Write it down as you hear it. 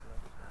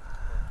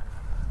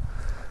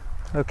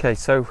Okay,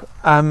 so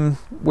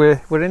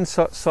we're in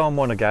Psalm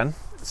 1 again.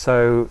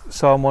 So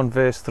Psalm 1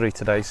 verse 3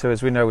 today. So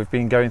as we know, we've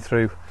been going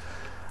through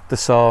the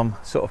psalm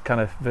sort of kind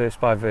of verse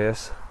by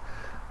verse.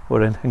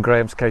 We're in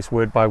Graham's case,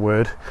 word by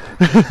word.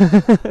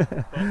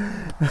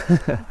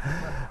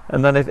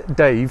 And then if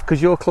Dave,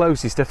 because you're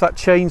closest, if that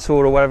chainsaw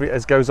or whatever it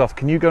is goes off,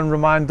 can you go and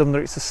remind them that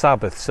it's a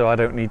Sabbath so I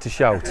don't need to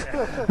shout?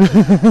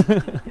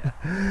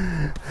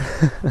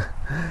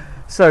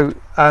 So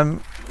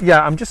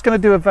yeah, I'm just going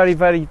to do a very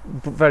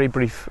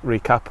brief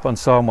recap on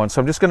Psalm 1. So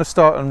I'm just going to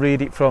start and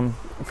read it from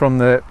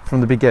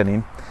the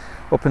beginning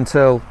up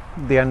until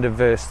the end of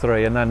verse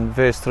 3, and then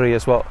verse 3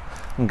 is what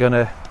I'm going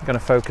to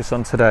focus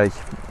on today.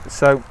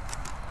 So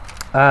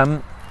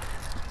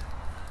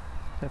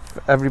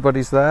if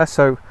everybody's there,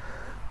 so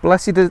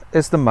blessed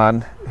is the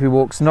man who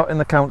walks not in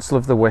the counsel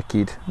of the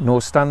wicked,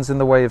 nor stands in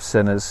the way of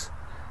sinners,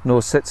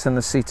 nor sits in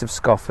the seat of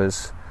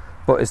scoffers,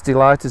 but his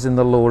delight is in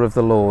the law of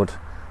the Lord,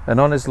 and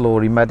on his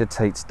law he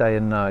meditates day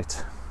and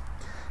night.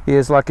 He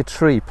is like a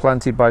tree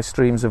planted by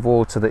streams of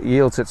water that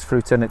yields its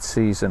fruit in its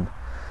season,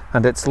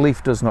 and its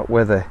leaf does not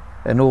wither.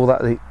 In all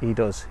that he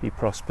does, he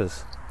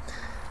prospers.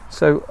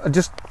 So I'm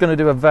just going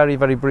to do a very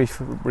brief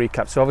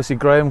recap. So obviously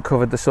Graham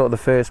covered the sort of the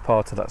first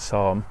part of that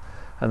psalm,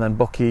 and then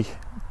Bucky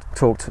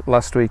talked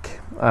last week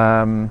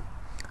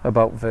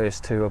about verse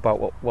 2,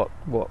 about what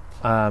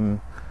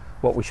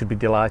we should be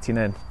delighting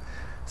in.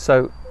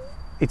 So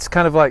it's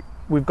kind of like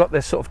we've got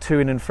this sort of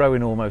to-ing and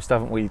fro-ing almost,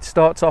 haven't we? It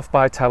starts off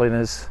by telling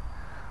us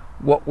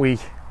what we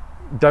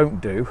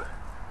don't do,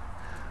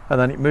 and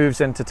then it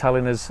moves into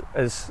telling us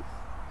as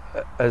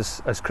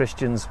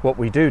Christians what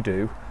we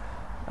do,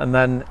 and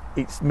then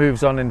it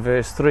moves on in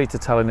verse 3 to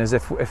telling us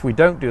if we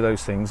don't do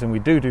those things and we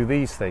do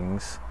these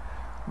things,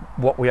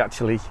 what we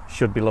actually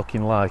should be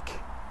looking like.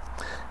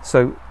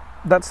 So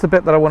that's the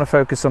bit that I want to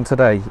focus on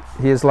today.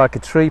 He is like a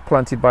tree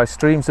planted by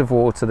streams of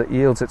water that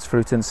yields its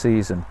fruit in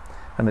season,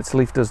 and its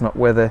leaf does not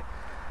wither.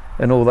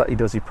 In all that he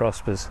does, he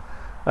prospers.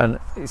 And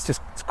it's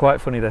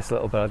quite funny, this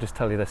little bit. I'll just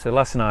tell you this. So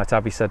last night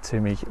Abby said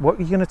to me, "What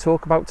are you going to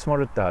talk about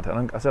tomorrow, Dad?"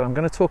 And I said, "I'm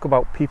going to talk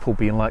about people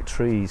being like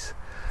trees."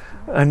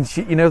 And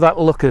she, you know that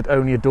look that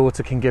only a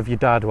daughter can give your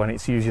dad when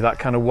it's usually that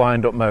kind of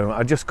wind-up moment.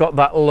 I just got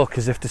that look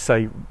as if to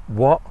say,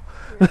 "What?"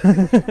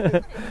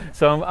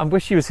 So I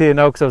wish she was here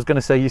now, because I was going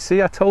to say, "You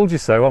see, I told you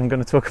so. I'm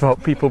going to talk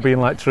about people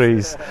being like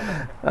trees."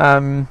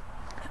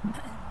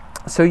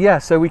 So yeah,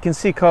 so we can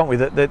see, can't we,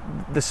 that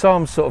the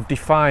psalm's sort of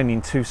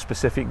defining two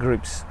specific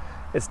groups.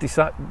 It's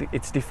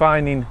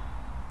defining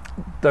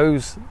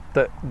those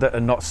that are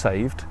not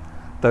saved,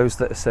 those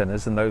that are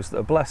sinners, and those that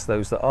are blessed,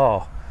 those that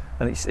are.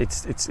 And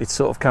it's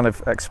sort of kind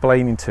of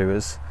explaining to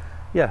us,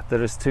 yeah,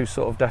 there is two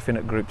sort of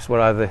definite groups.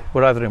 We're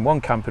either in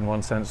one camp in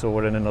one sense, or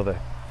we're in another.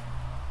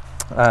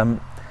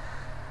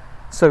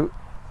 So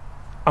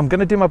I'm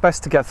going to do my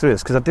best to get through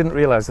this, because I didn't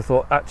realise, I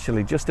thought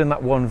actually just in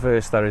that one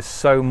verse there is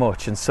so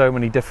much and so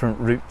many different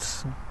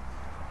routes,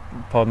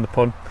 pardon the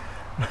pun,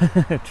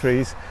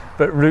 trees,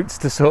 but routes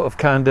to sort of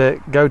kind of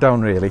go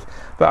down really.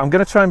 But I'm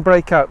going to try and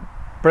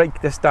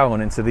break this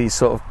down into these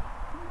sort of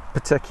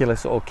particular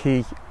sort of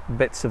key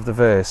bits of the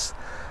verse.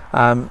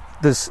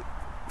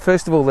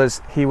 First of all,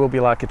 there's he will be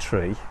like a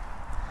tree,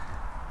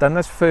 then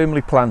there's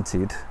firmly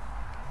planted,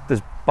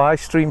 there's by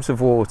streams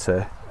of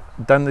water,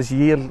 then there's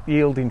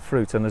yielding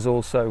fruit, and there's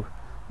also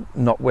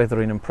not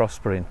withering and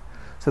prospering.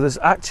 So there's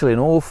actually an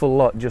awful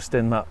lot just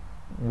in that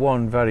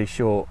one very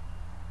short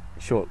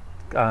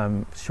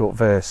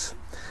verse.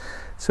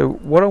 So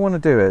what I want to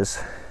do is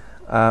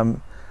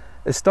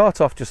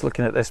start off just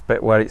looking at this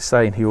bit where it's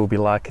saying he will be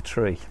like a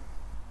tree,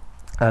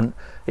 and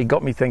it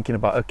got me thinking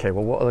about, okay,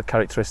 well, what are the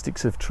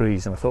characteristics of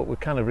trees? And I thought we're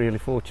kind of really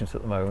fortunate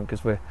at the moment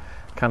because we're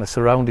kind of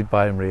surrounded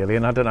by them really.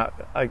 And I don't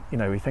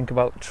know, we think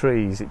about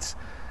trees,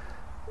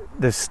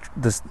 there's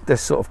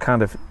this sort of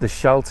kind of, there's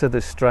shelter,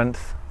 there's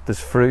strength, there's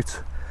fruit,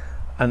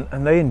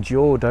 and they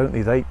endure, don't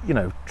they?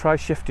 Try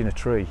shifting a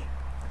tree.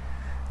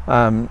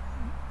 And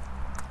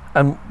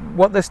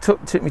what this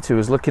took me to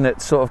was looking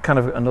at sort of kind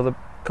of another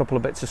couple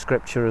of bits of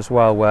scripture as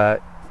well,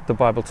 where the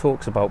Bible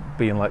talks about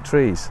being like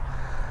trees.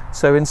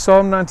 So in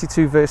Psalm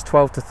 92 verse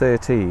 12 to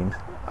 13,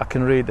 I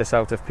can read this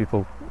out if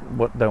people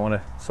don't want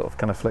to sort of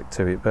kind of flick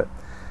to it, but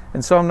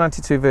in Psalm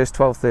 92 verse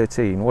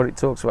 12-13, what it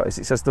talks about is,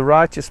 it says, "The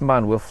righteous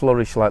man will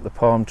flourish like the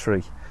palm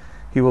tree.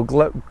 He will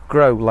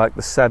grow like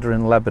the cedar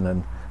in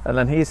Lebanon." And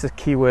then here's the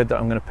key word that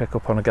I'm going to pick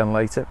up on again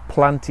later: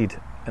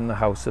 planted in the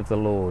house of the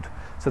Lord.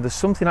 So there's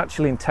something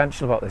actually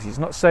intentional about this. It's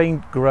not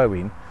saying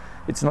growing.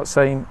 It's not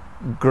saying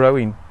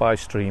growing by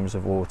streams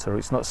of water.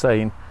 It's not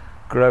saying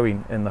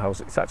growing in the house.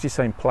 It's actually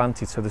saying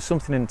planted. So there's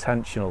something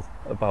intentional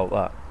about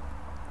that.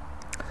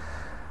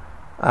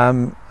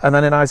 And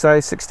then in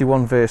Isaiah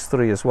 61 verse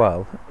 3 as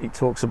well, it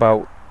talks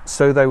about,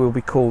 "So they will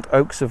be called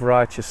oaks of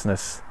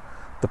righteousness,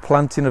 the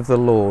planting of the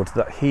Lord,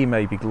 that he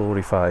may be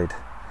glorified."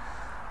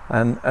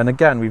 And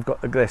again, we've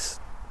got this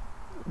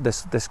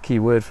key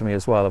word for me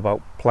as well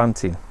about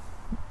planting.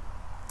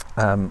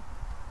 And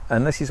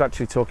this is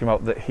actually talking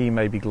about that he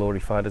may be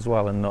glorified as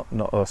well, and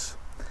not us.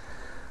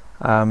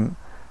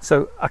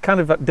 So I kind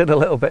of did a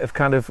little bit of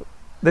kind of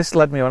this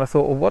led me on. I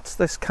thought, well, what's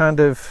this kind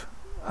of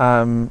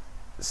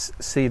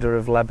cedar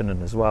of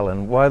Lebanon as well,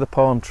 and why the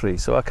palm tree?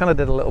 So I kind of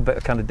did a little bit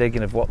of kind of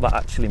digging of what that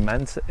actually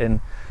meant in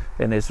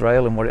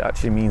Israel and what it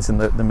actually means in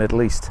the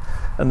Middle East.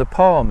 And the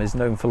palm is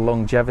known for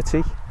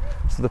longevity.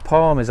 So the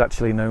palm is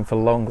actually known for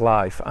long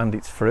life and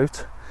its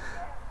fruit.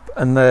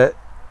 And the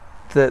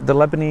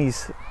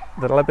Lebanese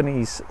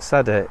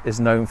cedar is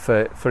known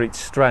for its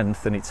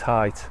strength and its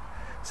height.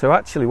 So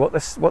actually what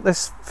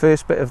this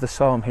first bit of the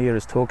psalm here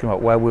is talking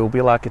about, where we'll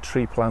be like a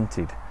tree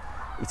planted,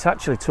 it's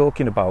actually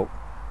talking about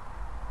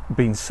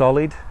being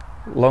solid,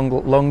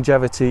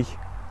 longevity,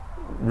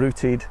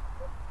 rooted.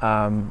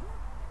 I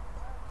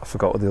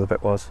forgot what the other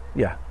bit was.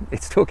 Yeah,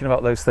 it's talking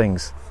about those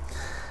things.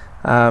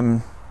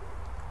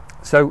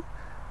 So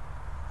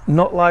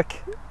not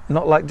like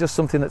just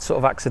something that sort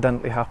of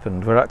accidentally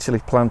happened. We're actually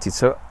planted.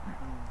 So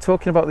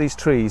talking about these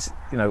trees,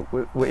 you know,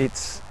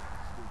 it's,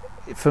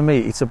 for me,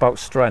 it's about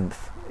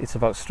strength. It's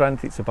about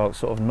strength. It's about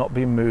sort of not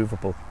being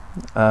movable.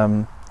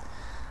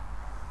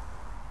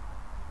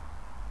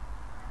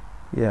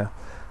 Yeah.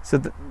 So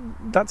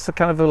that's a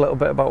kind of a little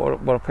bit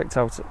about what I picked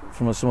out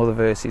from some other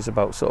verses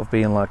about sort of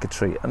being like a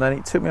tree. And then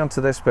it took me on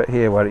to this bit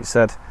here where it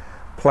said,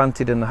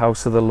 planted in the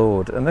house of the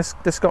Lord. And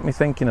this got me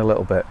thinking a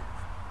little bit.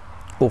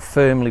 Or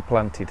firmly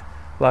planted.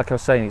 Like I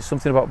was saying, it's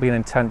something about being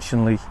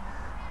intentionally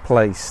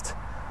placed.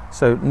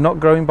 So not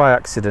growing by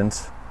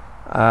accident.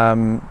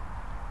 And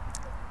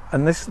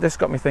this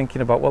got me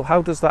thinking about, well,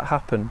 how does that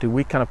happen? Do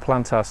we kind of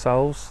plant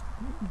ourselves?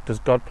 Does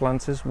God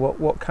plant us?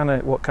 What kind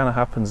of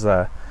happens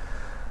there?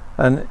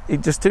 And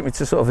it just took me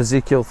to sort of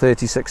Ezekiel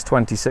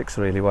 36:26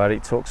 really, where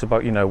it talks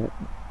about, you know,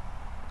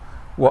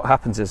 what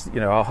happens is, you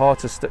know, our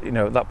heart is, you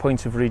know, at that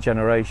point of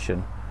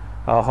regeneration,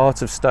 our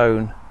heart of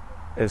stone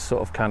is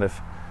sort of kind of,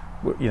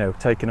 you know,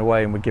 taken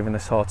away, and we're given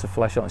this heart of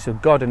flesh on it. So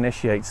God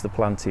initiates the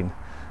planting.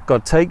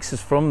 God takes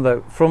us from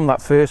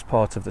that first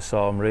part of the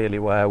psalm really,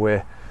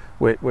 where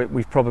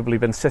we've probably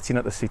been sitting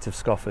at the seat of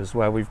scoffers,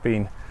 where we've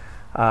been,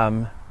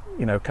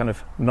 you know, kind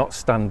of not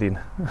standing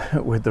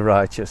with the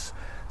righteous.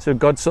 So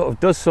God sort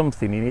of does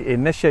something, he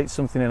initiates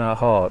something in our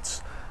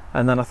hearts,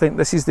 and then I think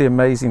this is the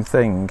amazing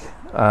thing,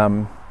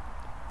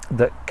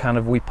 that kind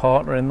of we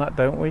partner in that,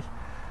 don't we?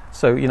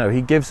 So, you know,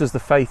 he gives us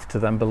the faith to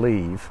then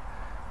believe,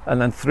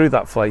 and then through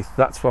that faith,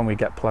 that's when we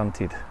get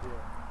planted.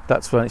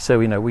 That's when, so,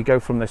 you know, we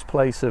go from this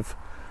place of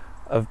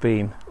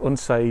being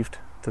unsaved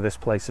to this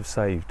place of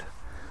saved,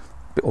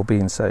 or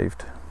being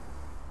saved.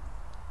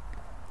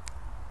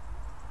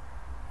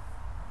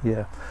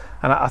 Yeah,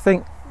 and I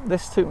think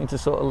this took me to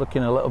sort of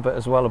looking a little bit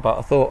as well about,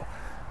 I thought,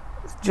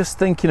 just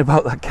thinking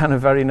about that kind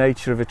of very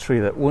nature of a tree,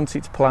 that once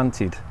it's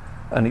planted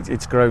and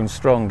it's grown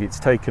strong, it's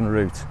taken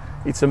root,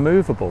 it's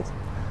immovable.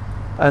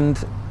 And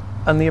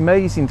the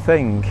amazing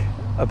thing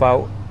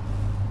about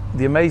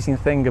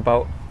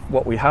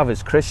what we have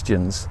as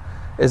Christians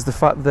is the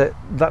fact that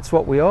that's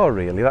what we are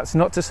really. That's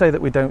not to say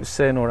that we don't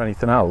sin or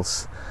anything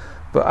else,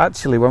 but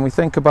actually when we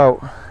think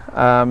about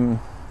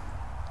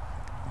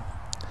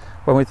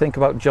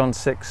John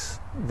 6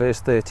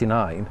 verse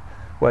 39,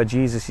 where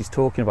Jesus is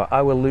talking about,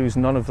 I will lose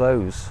none of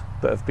those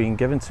that have been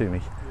given to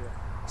me.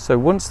 So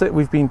once that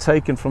we've been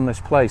taken from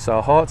this place,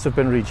 our hearts have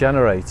been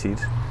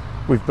regenerated,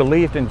 we've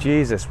believed in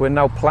Jesus, we're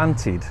now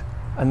planted,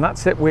 and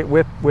that's it.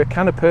 We're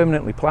kind of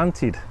permanently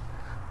planted.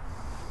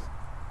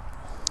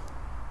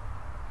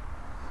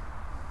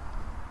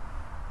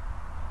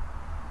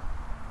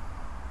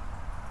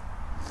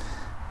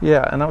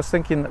 Yeah, and I was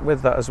thinking that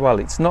with that as well,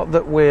 it's not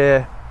that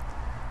with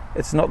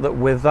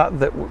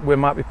that we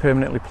might be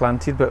permanently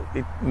planted, but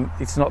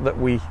it's not that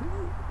we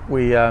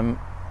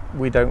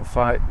don't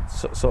fight,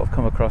 sort of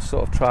come across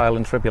sort of trial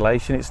and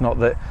tribulation. It's not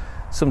that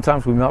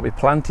sometimes we might be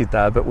planted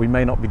there, but we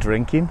may not be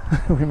drinking.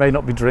 We may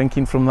not be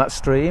drinking from that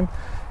stream.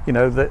 You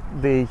know, that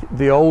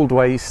the old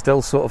ways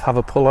still sort of have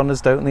a pull on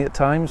us, don't they? At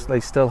times,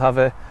 we still have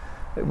a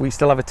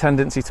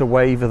tendency to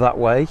waver that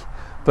way.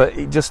 But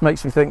it just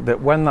makes me think that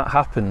when that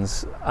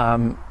happens,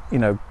 you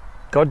know,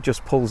 God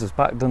just pulls us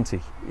back, doesn't he?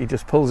 He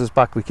just pulls us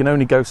back. We can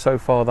only go so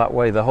far that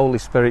way. The Holy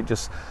Spirit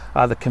just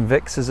either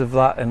convicts us of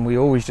that, and we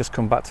always just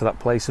come back to that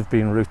place of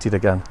being rooted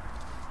again.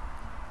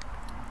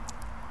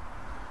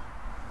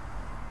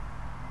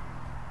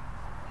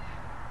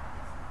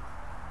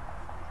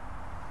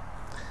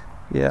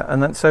 Yeah,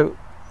 and then so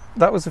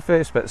that was the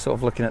first bit, sort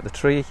of looking at the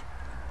tree,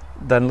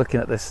 then looking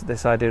at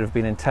this idea of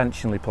being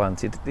intentionally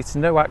planted. It's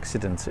no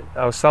accident.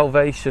 Our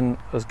salvation,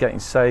 us getting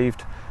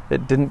saved,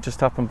 it didn't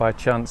just happen by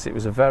chance. It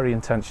was a very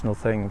intentional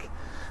thing.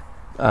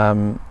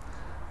 Yeah,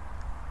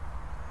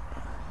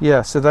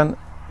 so then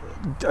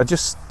I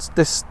just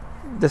this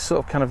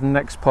sort of kind of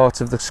next part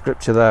of the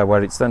scripture there,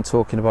 where it's then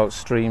talking about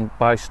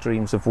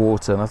streams of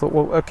water, and I thought,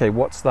 well, okay,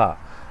 what's that?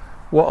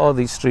 What are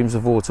these streams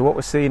of water? What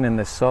we're seeing in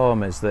this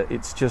psalm is that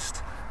it's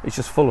just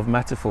full of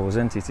metaphors,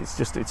 isn't it?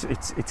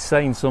 It's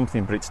saying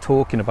something, but it's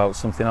talking about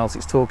something else.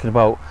 It's talking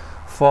about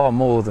far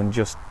more than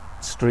just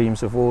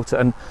streams of water.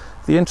 And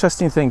the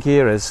interesting thing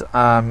here is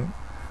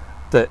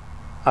that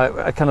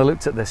I kind of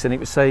looked at this, and it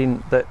was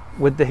saying that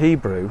with the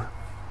Hebrew,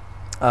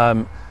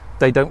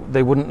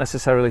 they wouldn't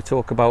necessarily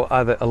talk about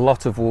either a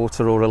lot of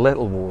water or a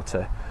little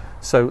water.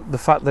 So the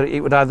fact that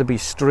it would either be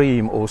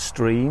stream or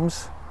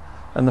streams,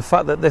 and the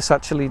fact that this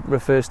actually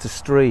refers to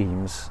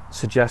streams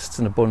suggests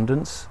an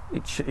abundance.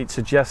 It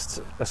suggests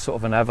a sort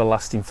of an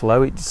everlasting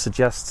flow. It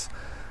suggests,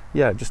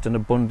 just an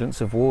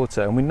abundance of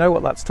water. And we know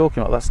what that's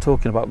talking about. That's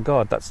talking about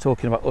God. That's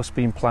talking about us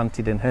being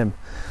planted in Him.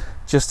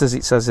 Just as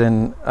it says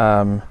in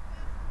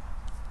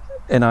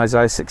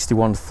Isaiah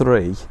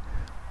 61:3,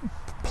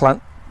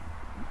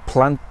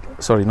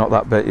 sorry, not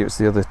that bit, it was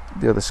the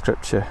other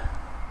scripture.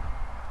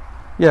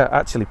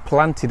 Actually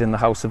planted in the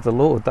house of the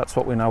Lord. That's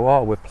what we now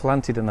are. We're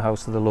planted in the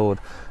house of the Lord,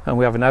 and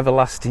we have an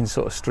everlasting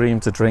sort of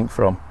stream to drink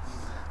from,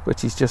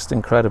 which is just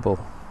incredible.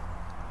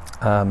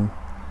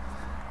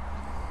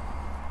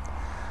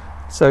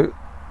 So,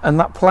 and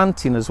that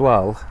planting as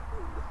well,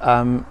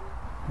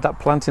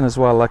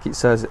 like it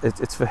says,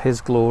 it's for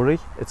His glory.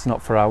 It's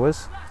not for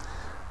ours.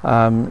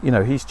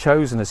 He's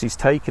chosen us. He's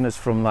taken us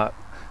from that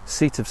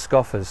seat of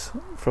scoffers,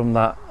 from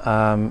that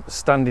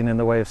standing in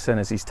the way of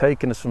sinners. He's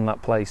taken us from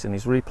that place and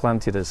He's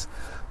replanted us,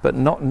 but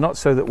not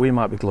so that we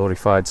might be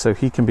glorified, so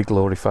He can be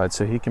glorified,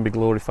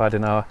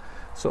 in our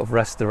sort of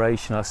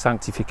restoration, our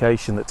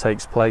sanctification that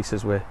takes place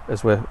as we're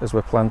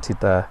planted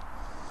there.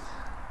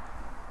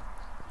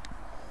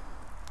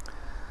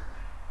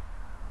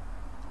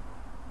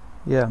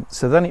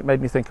 So then it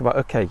made me think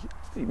about, it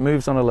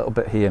moves on a little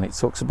bit here and it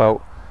talks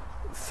about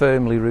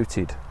firmly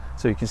rooted.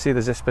 So you can see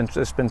there's this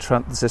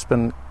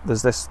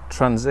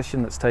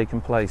transition that's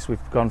taken place.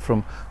 We've gone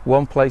from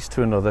one place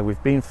to another.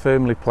 We've been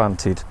firmly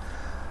planted,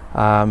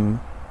 and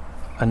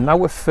now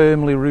we're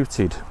firmly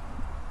rooted.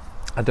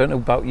 I don't know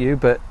about you,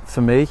 but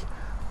for me,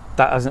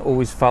 that hasn't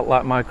always felt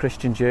like my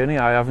Christian journey.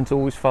 I haven't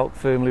always felt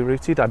firmly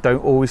rooted. I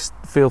don't always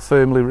feel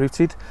firmly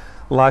rooted.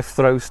 Life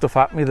throws stuff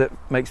at me that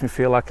makes me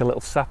feel like a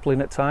little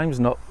sapling at times,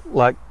 not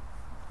like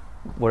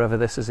wherever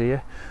this is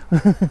here.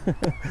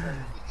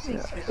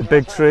 A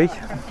big tree.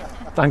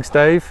 Thanks,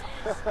 Dave.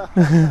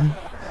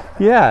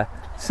 Just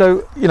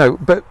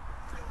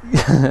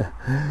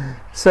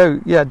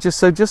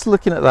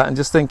looking at that and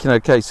just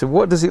thinking, so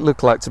what does it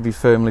look like to be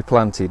firmly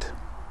planted?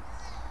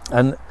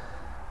 And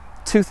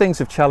two things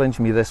have challenged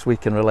me this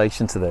week in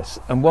relation to this,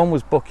 and one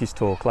was Bucky's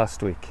talk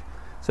last week.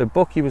 So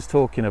Bucky was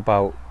talking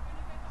about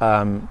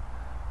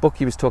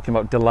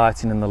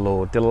delighting in the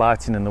Lord,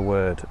 delighting in the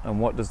Word, and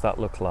what does that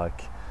look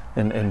like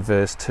in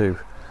verse 2?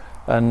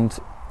 And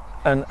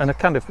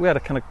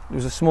it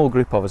was a small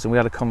group of us, and we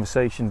had a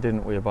conversation,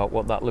 didn't we, about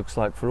what that looks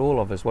like for all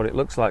of us, what it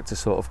looks like to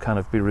sort of kind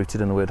of be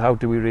rooted in the Word. How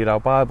do we read our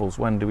Bibles?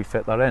 When do we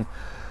fit that in?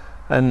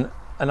 And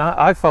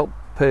I felt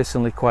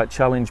personally quite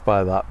challenged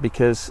by that,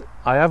 because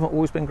I haven't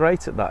always been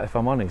great at that, if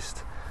I'm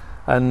honest.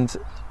 And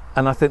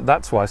I think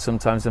that's why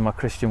sometimes in my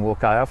Christian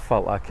walk I have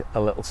felt like a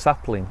little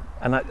sapling.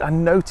 And I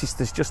noticed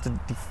there's just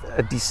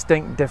a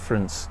distinct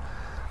difference,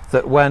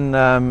 that when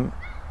I'm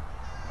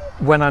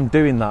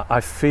doing that, I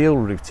feel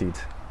rooted.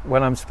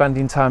 When I'm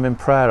spending time in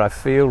prayer, I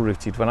feel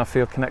rooted. When I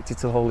feel connected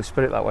to the Holy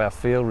Spirit that way, I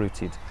feel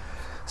rooted.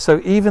 So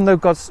even though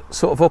God's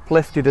sort of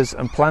uplifted us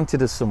and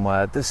planted us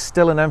somewhere, there's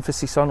still an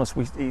emphasis on us.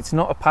 It's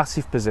not a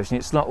passive position.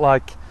 It's not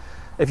like,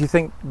 if you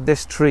think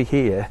this tree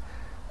here,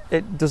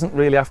 it doesn't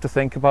really have to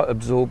think about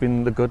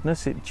absorbing the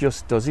goodness. It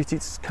just does it.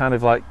 It's kind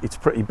of like, it's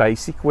pretty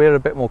basic. We're a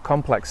bit more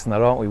complex than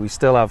that, aren't we? We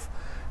still have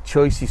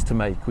choices to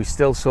make. We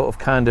still sort of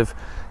kind of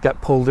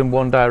get pulled in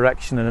one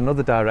direction and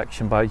another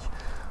direction by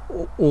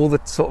all the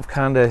sort of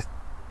kind of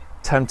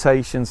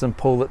temptations and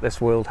pull that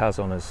this world has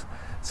on us.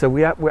 So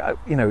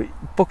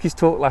Bucky's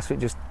talk last week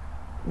just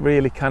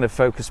really kind of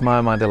focused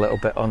my mind a little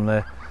bit on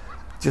the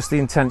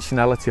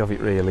intentionality of it,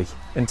 really.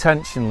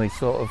 Intentionally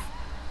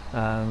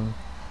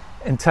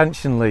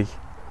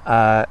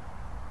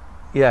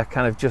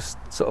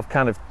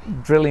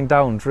drilling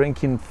down,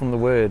 drinking from the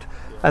Word.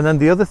 And then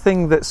the other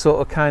thing that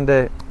sort of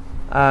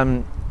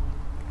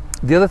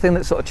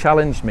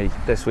challenged me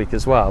this week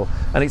as well,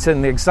 and it's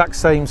in the exact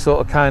same sort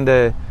of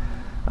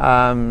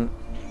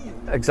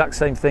exact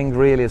same thing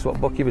really as what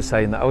Bucky was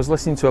saying, that I was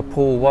listening to a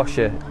Paul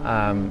Washer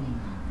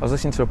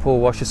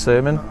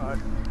sermon.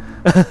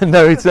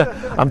 No,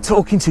 I'm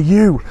talking to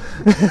you.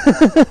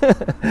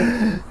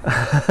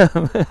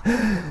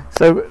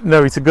 So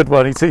no, it's a good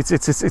one.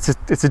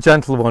 It's a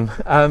gentle one.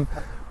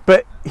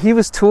 But he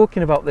was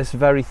talking about this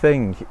very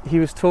thing. He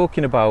was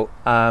talking about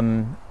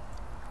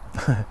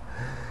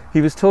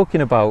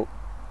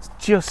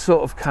just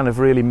sort of kind of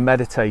really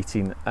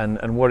meditating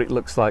and what it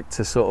looks like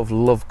to sort of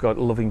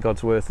loving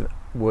God's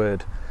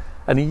word.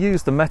 And he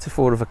used the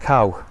metaphor of a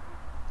cow.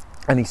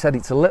 And he said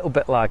it's a little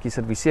bit like,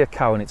 we see a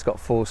cow and it's got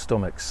 4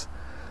 stomachs.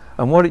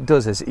 And what it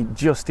does is it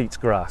just eats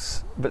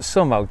grass. But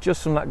somehow,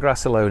 just from that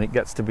grass alone, it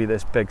gets to be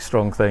this big,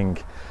 strong thing.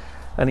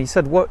 And he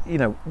said what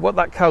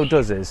that cow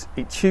does is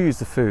it chews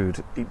the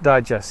food, it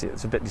digests it.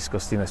 It's a bit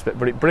disgusting, this bit,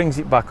 but it brings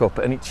it back up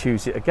and it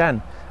chews it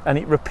again. And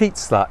it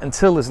repeats that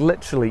until there's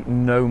literally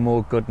no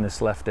more goodness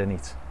left in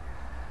it.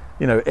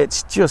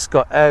 It's just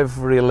got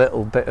every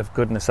little bit of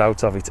goodness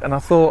out of it. And I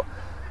thought,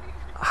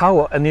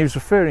 and he was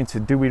referring to,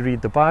 do we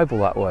read the Bible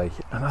that way?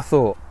 And I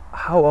thought,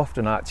 how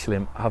often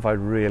actually have I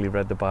really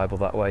read the Bible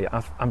that way?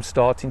 I'm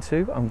starting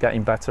to. I'm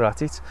getting better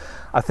at it.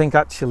 I think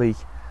actually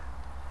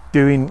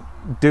doing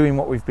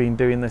what we've been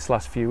doing this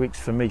last few weeks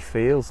for me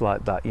feels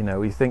like that. You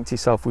know, you think to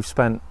yourself, we've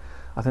spent,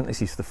 I think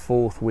this is the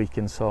 4th week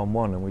in Psalm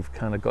 1 and we've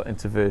kind of got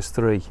into verse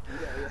 3.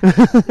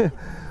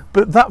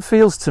 But that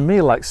feels to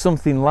me like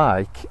something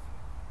like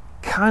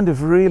kind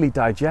of really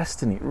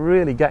digesting it,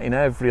 really getting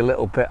every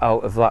little bit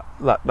out of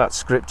that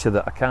scripture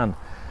that I can.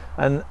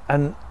 And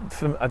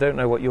I don't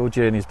know what your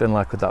journey has been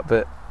like with that,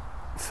 but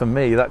for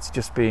me that's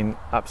just been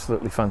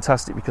absolutely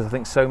fantastic, because I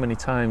think so many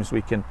times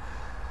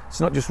it's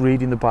not just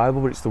reading the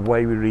Bible, but it's the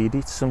way we read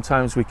it.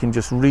 Sometimes we can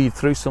just read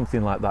through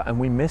something like that and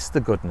we miss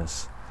the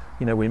goodness.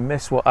 You know, we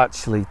miss what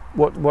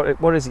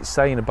is it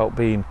saying about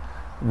being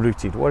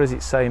rooted? What is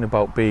it saying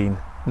about being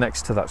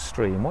next to that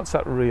stream? What's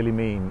that really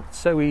mean? It's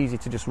so easy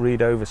to just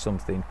read over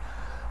something.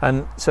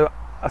 And so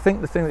I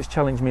think the thing that's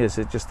challenged me is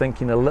just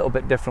thinking a little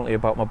bit differently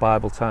about my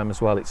Bible time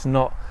as well. It's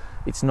not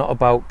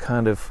about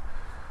kind of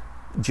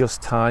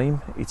just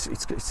time.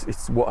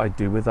 It's what I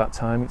do with that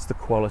time. It's the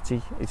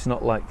quality. It's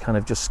not like kind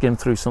of just skim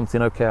through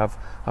something. Okay,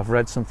 I've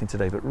read something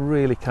today, but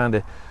really kind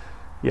of,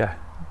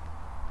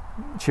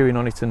 chewing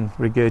on it and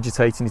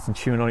regurgitating it and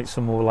chewing on it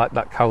some more, like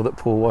that cow that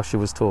Paul Washer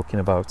was talking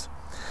about.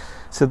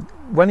 So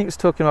when he was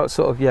talking about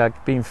sort of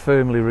being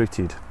firmly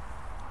rooted,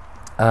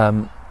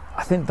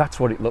 I think that's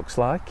what it looks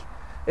like.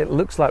 It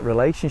looks like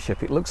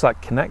relationship. It looks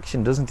like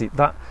connection, doesn't it?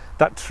 That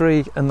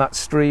tree and that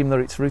stream that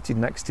it's rooted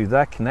next to,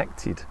 they're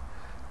connected.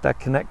 They're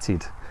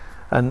connected.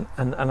 And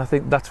I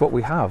think that's what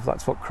we have.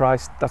 That's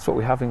what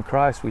we have in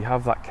Christ. We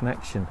have that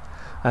connection.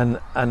 And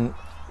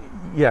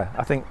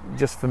I think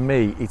just for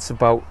me, it's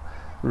about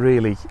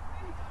really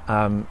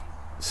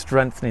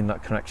strengthening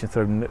that connection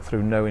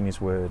through knowing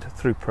His Word,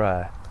 through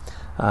prayer.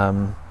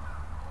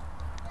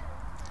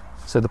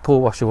 So the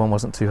Paul Washer one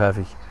wasn't too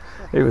heavy.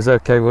 It was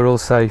okay. We're all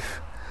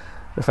safe.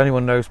 If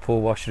anyone knows Paul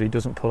Washer, he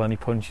doesn't pull any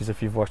punches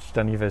if you've watched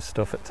any of his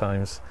stuff at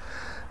times.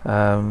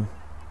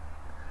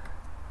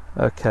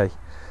 Okay,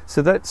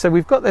 so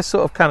we've got this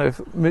sort of kind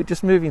of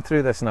just moving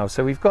through this now.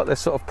 So we've got this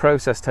sort of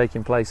process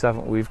taking place,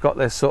 haven't we? We've got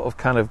this sort of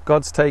kind of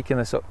God's taking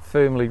this sort of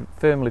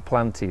firmly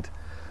planted.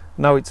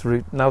 Now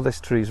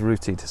this tree is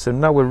rooted. So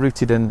now we're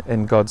rooted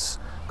in God's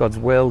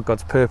will,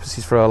 God's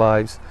purposes for our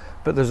lives.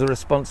 But there's a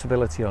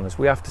responsibility on us.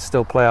 We have to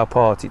still play our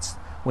part.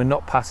 We're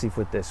not passive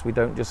with this. We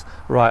don't just,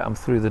 right, I'm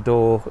through the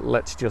door,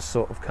 let's just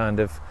sort of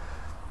kind of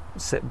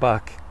sit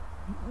back,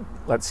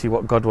 let's see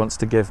what God wants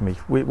to give me.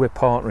 We're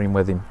partnering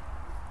with Him.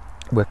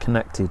 We're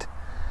connected.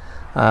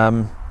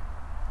 And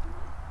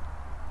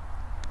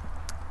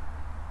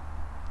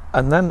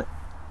then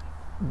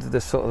the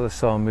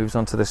psalm moves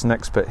on to this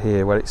next bit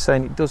here, where it's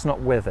saying it does not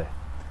wither.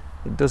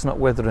 It does not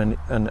wither, and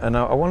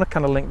I want to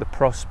kind of link the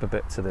prosper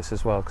bit to this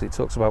as well, because it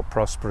talks about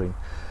prospering.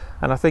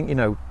 And I think,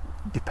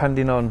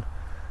 depending on,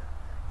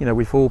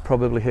 we've all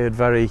probably heard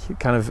very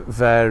kind of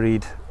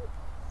varied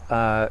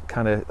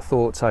kind of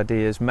thoughts,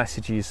 ideas,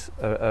 messages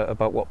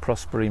about what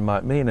prospering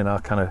might mean in our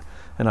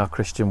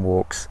Christian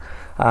walks.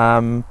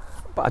 But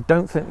I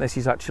don't think this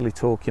is actually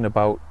talking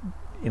about,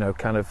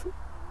 kind of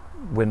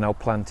we're now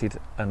planted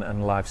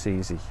and life's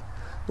easy.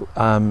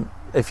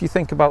 If you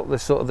think about the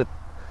sort of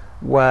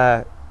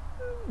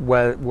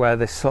where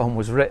this psalm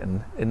was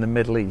written in the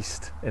Middle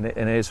East, in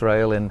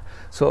Israel, in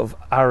sort of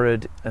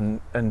arid and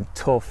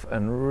tough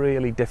and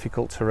really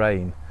difficult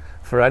terrain,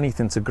 for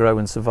anything to grow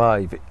and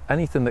survive,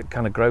 anything that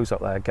kind of grows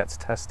up there gets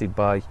tested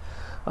by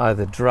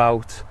either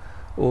drought,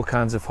 all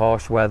kinds of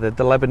harsh weather.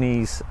 The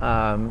Lebanese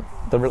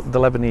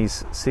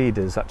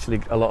cedars,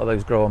 actually a lot of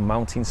those grow on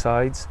mountain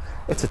sides.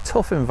 It's a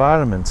tough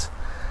environment.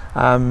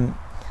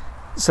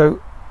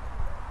 So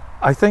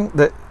I think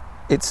that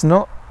it's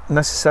not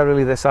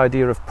necessarily this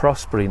idea of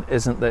prospering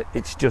isn't that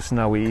it's just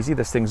now easy,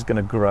 this thing's going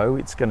to grow,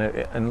 it's not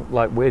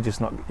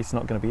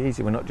going to be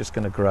easy, we're not just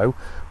going to grow,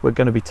 we're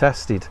going to be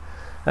tested.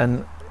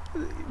 And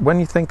when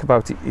you think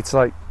about it, it's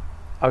like,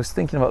 I was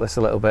thinking about this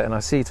a little bit, and I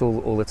see it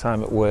all the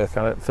time at work.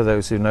 For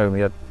those who know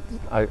me,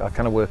 I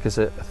kind of work as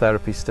a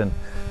therapist in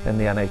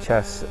the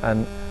NHS,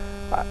 and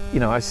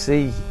I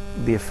see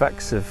the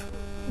effects of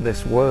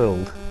this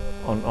world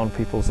on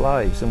people's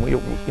lives, and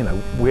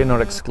we're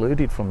not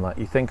excluded from that.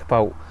 You think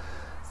about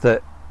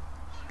that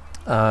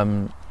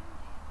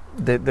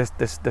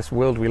this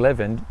world we live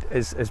in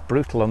is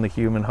brutal on the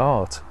human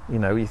heart.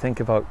 You think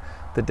about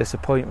the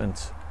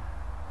disappointment,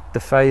 the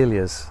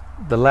failures,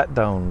 the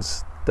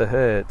letdowns, the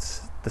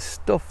hurts, the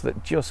stuff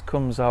that just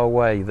comes our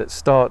way that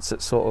starts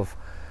at sort of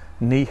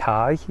knee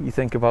high. You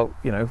think about,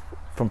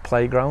 from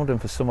playground,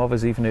 and for some of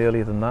us even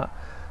earlier than that.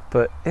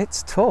 But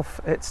it's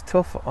tough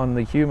on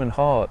the human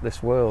heart,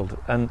 this world.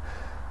 And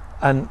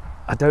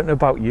I don't know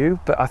about you,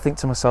 but I think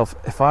to myself,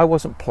 if I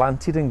wasn't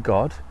planted in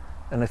God,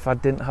 and if I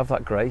didn't have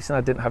that grace and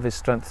I didn't have His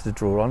strength to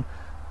draw on,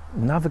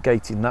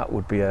 navigating that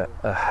would be a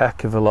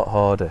heck of a lot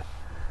harder.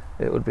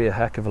 It would be a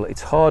heck of a lot.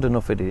 It's hard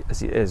enough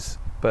as it is,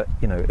 but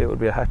it would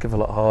be a heck of a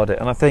lot harder.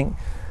 And I think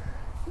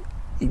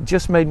it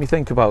just made me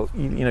think about,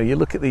 you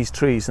look at these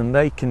trees and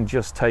they can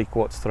just take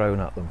what's thrown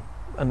at them.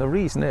 and the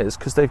reason is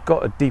because they've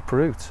got a deep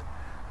root,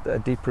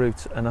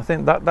 and I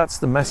think that's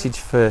the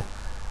message that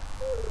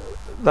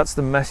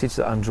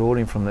I'm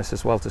drawing from this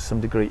as well to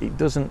some degree. It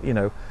doesn't,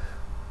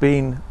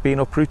 being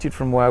uprooted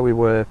from where we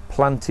were,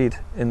 planted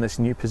in this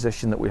new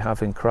position that we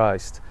have in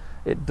Christ,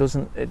 it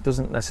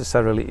doesn't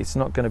necessarily, it's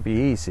not going to be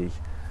easy,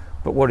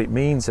 but what it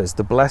means is,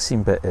 the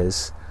blessing bit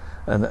is,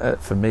 and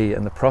for me,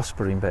 and the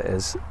prospering bit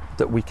is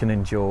that we can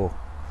endure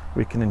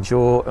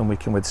and we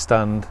can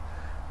withstand,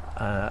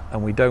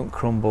 and we don't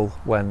crumble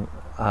when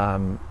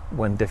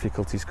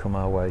difficulties come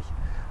our way,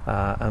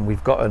 and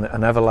we've got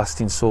an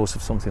everlasting source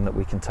of something that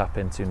we can tap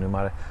into. No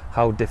matter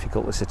how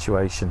difficult the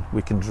situation,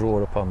 we can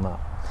draw upon that,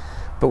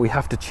 but we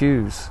have to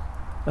choose.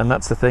 And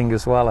that's the thing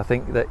as well. I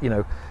think that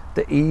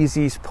the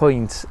easiest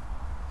point,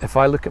 if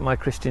I look at my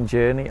Christian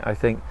journey, I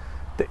think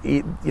that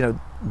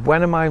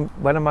when am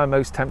I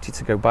most tempted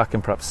to go back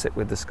and perhaps sit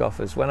with the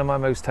scoffers? When am I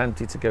most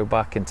tempted to go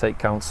back and take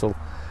counsel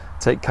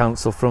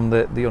from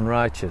the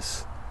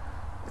unrighteous?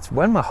 It's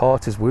when my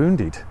heart is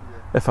wounded,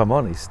 if I'm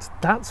honest.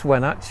 That's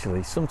when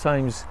actually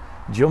sometimes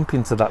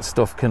jumping to that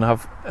stuff can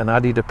have an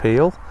added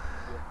appeal.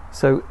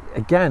 So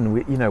again,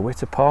 we're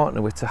to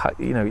partner, it's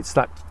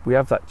that we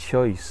have that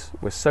choice.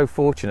 We're so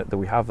fortunate that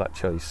we have that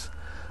choice,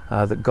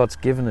 that God's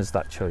given us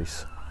that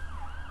choice.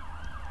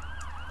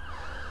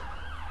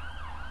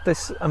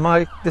 This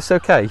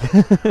okay?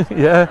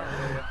 Yeah.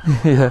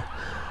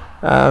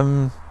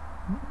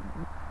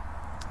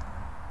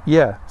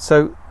 Yeah.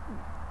 So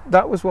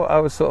that was what I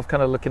was sort of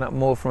kind of looking at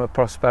more from a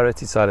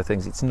prosperity side of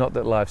things. It's not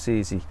that life's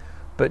easy,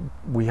 but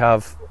we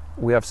have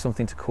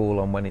something to call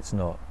on when it's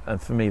not.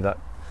 And for me, that,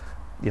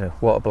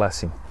 what a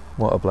blessing.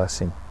 What a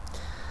blessing.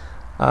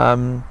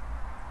 I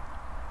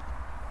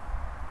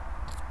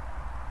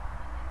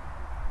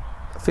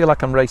feel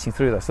like I'm racing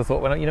through this. I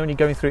thought when you're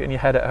going through it in your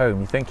head at home,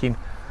 you're thinking,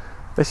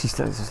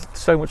 there's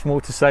so much more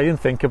to say and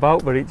think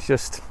about, but it's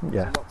just,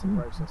 yeah. There's a lot to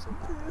process in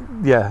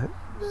that. Yeah.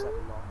 You've said a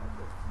lot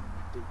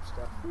of the deep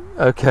stuff.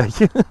 Okay.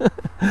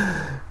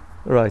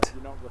 Right.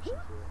 You're not rushing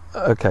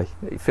through it. Okay.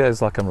 It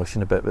feels like I'm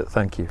rushing a bit, but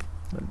thank you.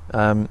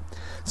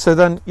 So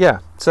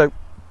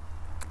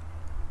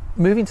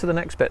moving to the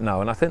next bit now,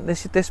 and I think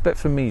this bit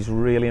for me is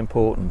really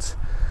important.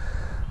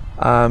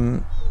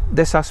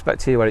 This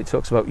aspect here where it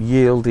talks about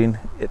yielding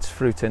its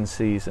fruit in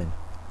season.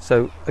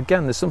 So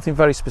again, there's something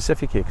very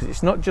specific here, because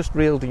it's not just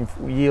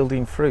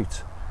yielding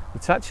fruit.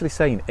 It's actually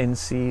saying in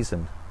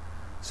season.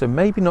 So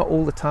maybe not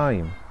all the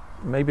time.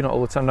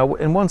 Now,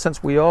 in one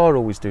sense, we are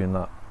always doing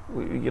that.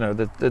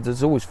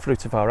 There's always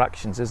fruit of our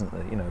actions, isn't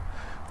there?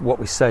 What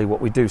we say, what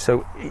we do.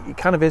 So it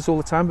kind of is all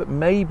the time, but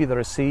maybe there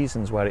are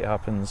seasons where it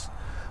happens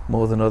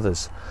more than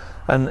others.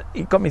 And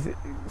it got me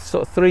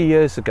sort of 3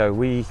 years ago.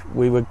 We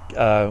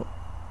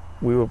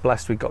were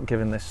blessed. We got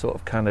given this sort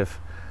of kind of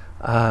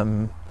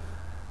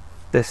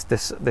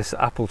this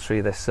apple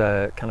tree, this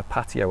kind of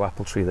patio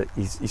apple tree that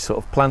you sort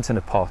of plant in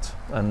a pot.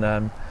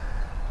 And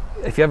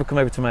if you ever come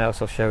over to my house,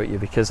 I'll show it you,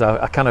 because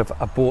I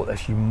bought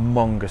this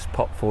humongous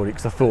pot for it,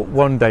 because I thought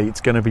one day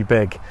it's going to be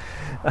big.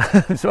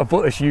 So I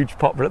bought this huge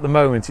pot, but at the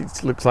moment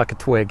it looks like a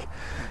twig.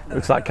 It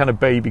looks like kind of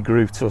baby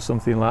Groot or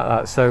something like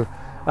that. So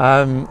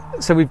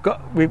we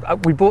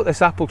bought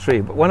this apple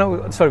tree, but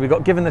we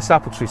got given this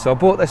apple tree, so I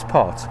bought this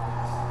pot,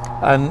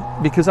 and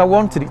because I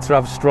wanted it to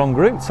have strong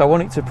roots, I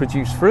wanted it to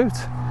produce fruit.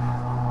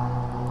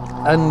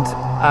 And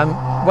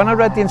when I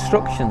read the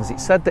instructions, it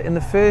said that in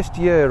the first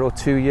year or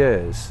 2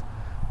 years,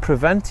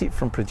 prevent it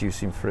from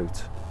producing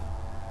fruit.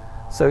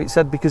 So it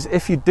said, because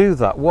if you do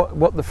that,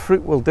 what the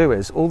fruit will do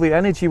is all the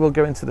energy will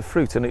go into the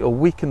fruit, and it will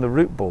weaken the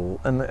root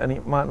ball, and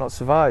it might not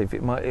survive.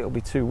 It'll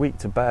be too weak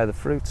to bear the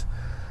fruit.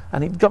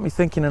 And it got me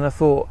thinking, and I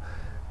thought,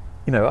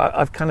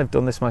 I've kind of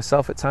done this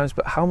myself at times,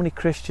 but how many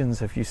Christians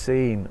have you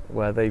seen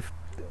where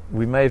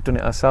we may have done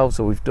it ourselves,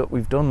 or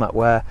we've done that,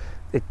 where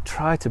they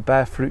try to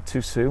bear fruit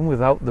too soon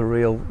without the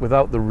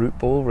root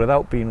ball,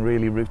 without being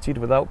really rooted,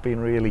 without being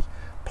really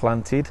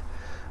planted,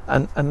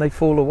 and they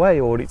fall away,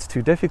 or it's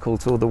too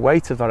difficult, or the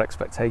weight of their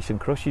expectation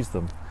crushes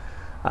them.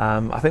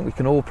 I think we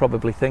can all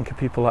probably think of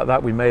people like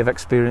that. We may have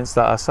experienced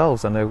that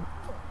ourselves. I know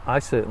I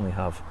certainly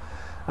have.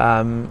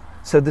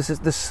 So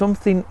there's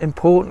something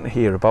important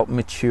here about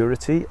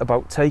maturity,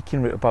 about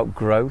taking root, about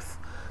growth,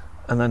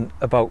 and then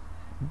about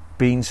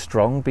being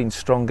strong in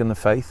the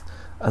faith,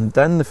 and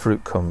then the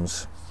fruit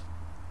comes.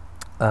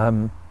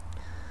 And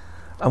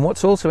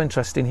what's also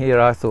interesting here,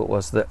 I thought,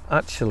 was that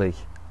actually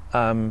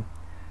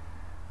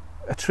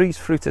a tree's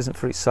fruit isn't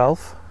for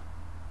itself.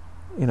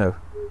 A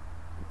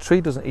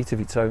tree doesn't eat of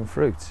its own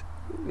fruit.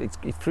 Its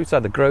fruit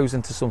either grows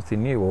into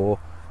something new, or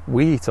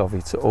we eat of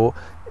it.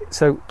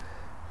 So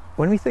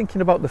when we're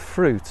thinking about the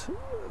fruit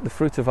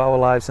of our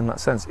lives in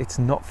that sense, it's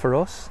not for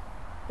us.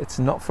 It's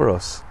not for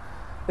us.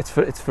 It's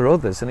for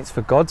others, and it's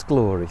for God's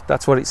glory.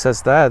 That's what it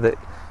says there, that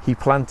He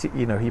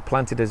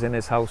planted us in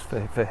His house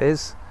for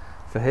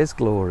His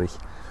glory.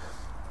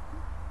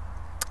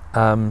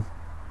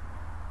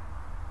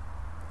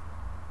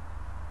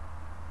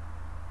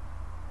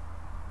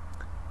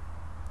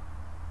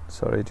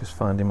 Sorry, just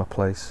finding my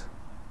place.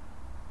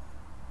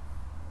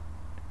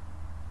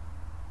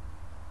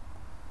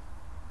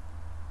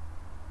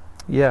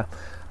 Yeah,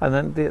 and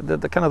then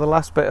the kind of the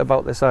last bit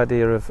about this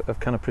idea of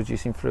kind of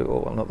producing fruit,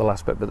 or well, not the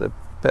last bit, but the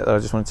bit that I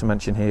just wanted to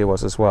mention here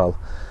was as well,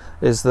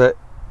 is that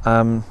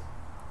I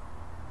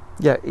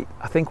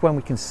think when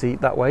we can see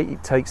it that way,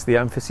 it takes the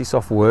emphasis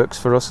off works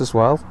for us as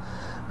well.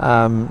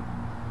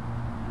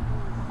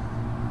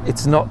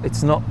 It's not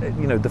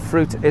the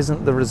fruit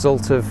isn't the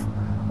result of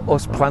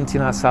us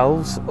planting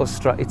ourselves.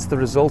 It's the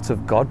result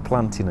of God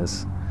planting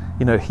us.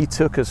 He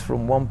took us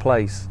from one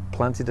place,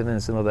 planted it in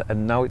us another,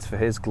 and now it's for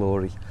His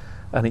glory,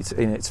 and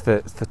it's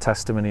for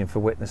testimony and for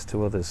witness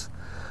to others.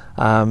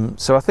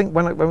 So I think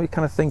when we're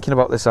kind of thinking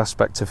about this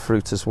aspect of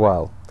fruit as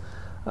well,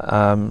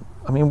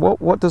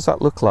 what does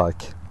that look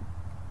like?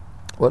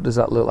 What does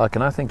that look like?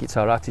 And I think it's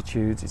our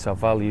attitudes, it's our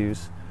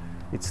values,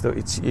 it's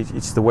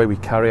the way we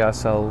carry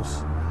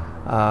ourselves.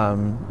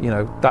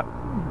 That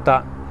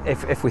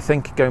if we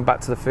think, going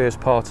back to the first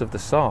part of the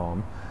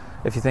psalm,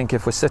 if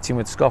we're sitting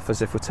with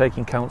scoffers, if we're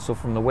taking counsel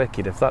from the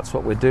wicked, if that's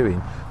what we're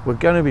doing, we're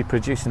going to be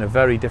producing a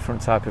very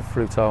different type of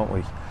fruit, aren't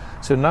we?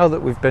 So now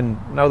that we've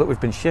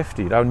been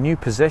shifted, our new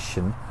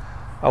position,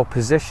 our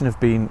position of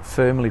being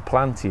firmly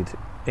planted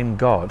in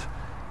God,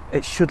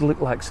 it should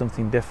look like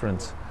something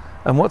different.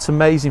 And what's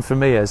amazing for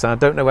me is, and I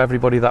don't know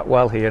everybody that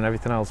well here and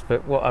everything else,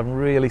 but what I'm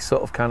really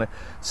sort of kind of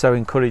so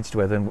encouraged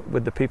with, and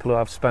with the people who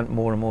I've spent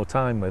more and more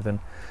time with, and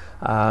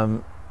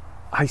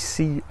I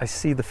see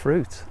the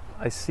fruit.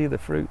 I see the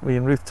fruit. Me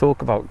and Ruth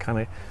talk about kind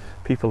of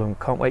people, and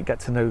can't wait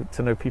get to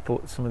know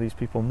people, some of these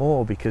people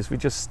more, because we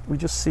just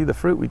see the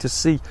fruit. We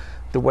just see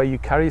the way you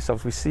carry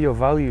yourselves. We see your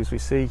values. We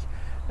see,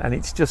 and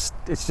it's just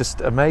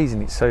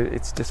amazing.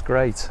 It's just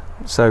great.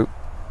 So.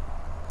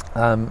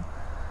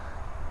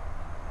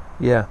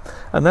 Yeah,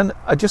 and then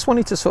I just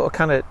wanted to sort of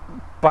kind of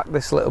back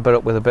this a little bit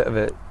up with a bit of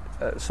it,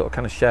 sort of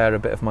kind of share a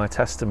bit of my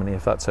testimony,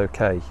 if that's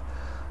okay.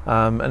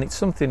 And it's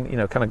something,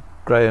 kind of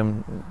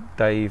Graham,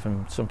 Dave,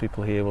 and some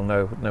people here will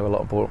know a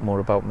lot more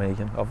about me,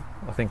 and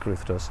I think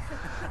Ruth does.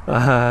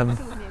 I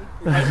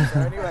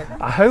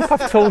hope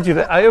I've told you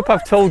that. I hope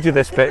I've told you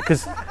this bit,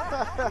 because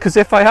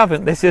if I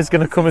haven't, this is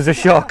going to come as a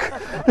shock.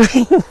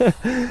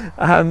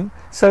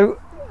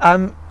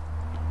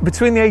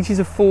 Between the ages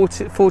of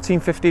 14,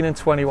 15 and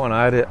 21,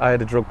 I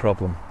had a drug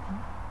problem.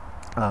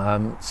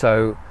 And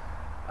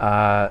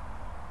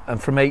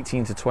from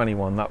 18 to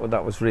 21,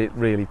 that was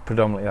really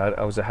predominantly,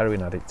 I was a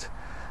heroin addict.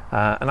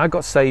 And I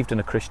got saved in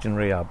a Christian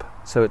rehab.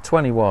 So at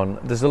 21,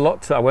 there's a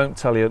lot to, I won't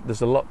tell you,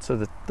 there's a lot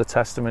to the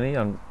testimony.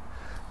 I'm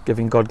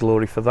giving God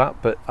glory for that,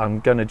 but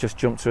I'm going to just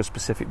jump to a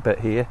specific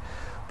bit here.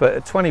 But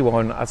at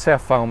 21, I'd say I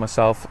found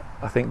myself,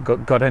 I think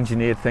God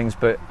engineered things,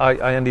 but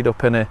I ended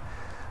up in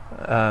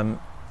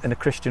a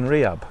Christian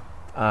rehab,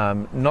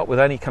 not with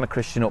any kind of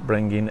Christian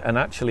upbringing, and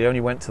actually only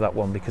went to that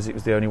one because it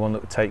was the only one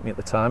that would take me at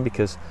the time,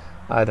 because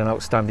I had an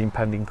outstanding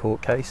pending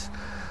court case.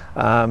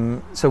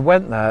 So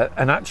went there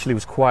and actually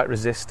was quite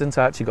resistant.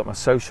 I actually got my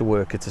social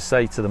worker to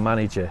say to the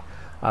manager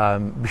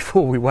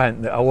before we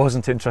went that I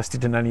wasn't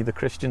interested in any of the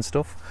Christian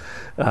stuff,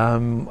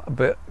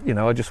 but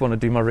I just want to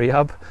do my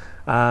rehab.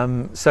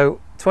 So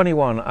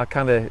 21, I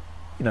kind of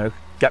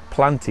get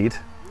planted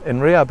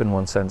in rehab in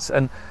one sense,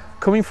 and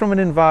coming from an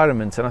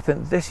environment, and I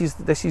think this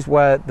is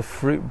where the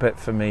fruit bit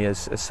for me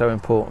is so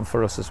important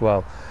for us as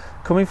well.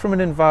 Coming from an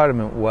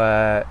environment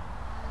where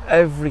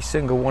every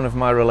single one of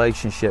my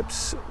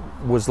relationships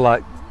was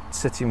like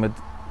sitting with,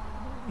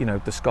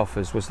 the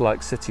scoffers, was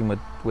like sitting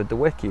with the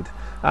wicked.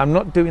 I'm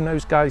not doing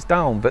those guys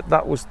down, but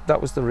that was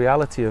the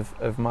reality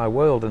of my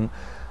world, and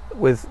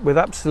with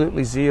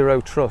absolutely zero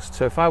trust.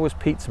 So if I was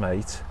Pete's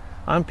mate,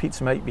 I'm Pete's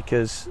mate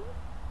because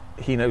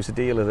he knows a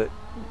dealer that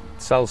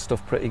sells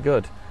stuff pretty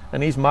good.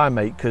 And he's my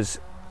mate because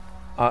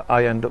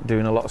I end up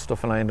doing a lot of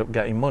stuff and I end up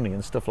getting money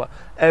and stuff like that.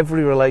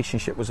 Every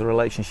relationship was a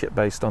relationship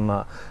based on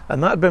that.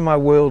 And that had been my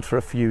world for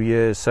a few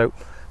years. So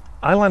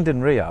I land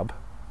in rehab.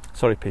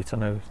 Sorry, Pete, I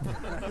know.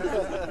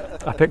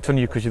 I picked on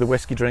you because you're the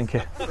whiskey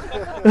drinker.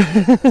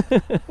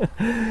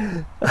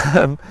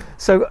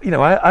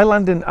 I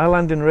land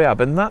in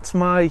rehab, and that's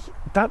my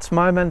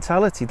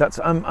mentality.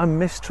 I'm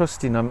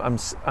mistrusting.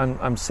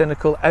 I'm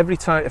cynical every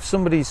time. If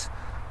somebody's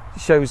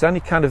shows any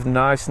kind of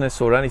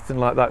niceness or anything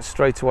like that,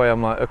 straight away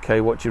I'm like,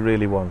 okay, what do you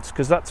really want?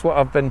 Because that's what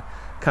I've been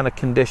kind of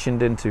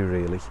conditioned into,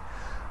 really.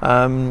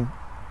 And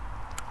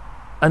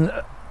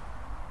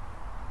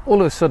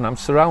all of a sudden I'm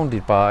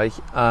surrounded by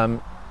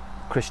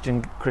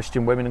Christian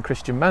women and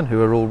Christian men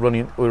who are all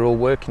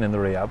working in the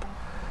rehab,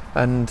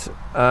 and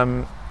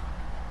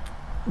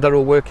they're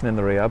all working in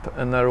the rehab,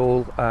 and they're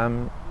all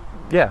kind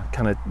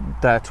of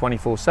there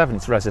 24/7.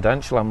 It's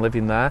residential. I'm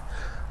living there.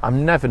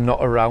 I'm never not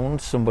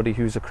around somebody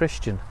who's a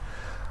Christian.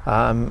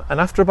 And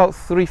after about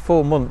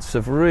 3-4 months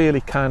of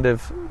really kind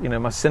of,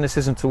 my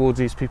cynicism towards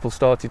these people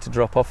started to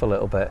drop off a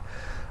little bit.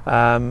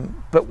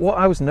 But what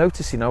I was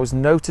noticing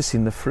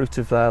the fruit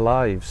of their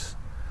lives.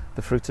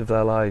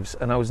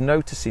 And I was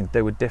noticing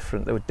they were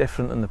different. They were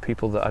different than the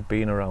people that I'd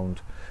been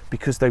around,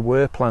 because they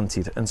were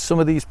planted. And some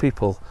of these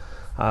people,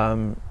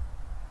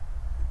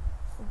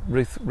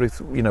 Ruth,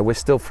 we're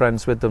still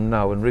friends with them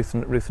now, and Ruth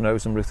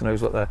knows them. Ruth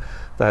knows what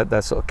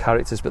their sort of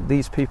characters. But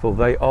these people,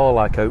 they are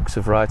like oaks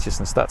of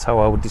righteousness. That's how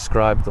I would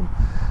describe them,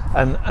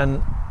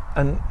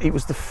 and it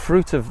was the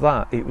fruit of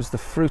that. It was the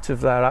fruit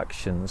of their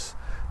actions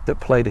that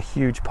played a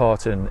huge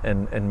part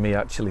in me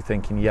actually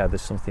thinking, yeah,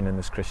 there's something in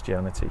this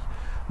Christianity.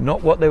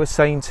 Not what they were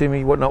saying to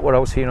me, not what I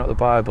was hearing out of the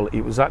Bible.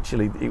 It was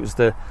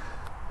the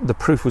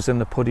proof was in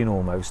the pudding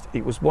almost.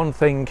 It was one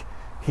thing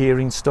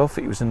hearing stuff,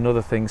 it was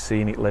another thing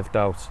seeing it lived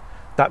out.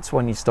 That's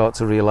when you start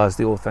to realise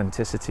the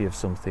authenticity of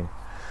something.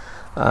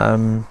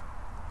 And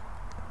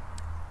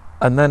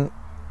then,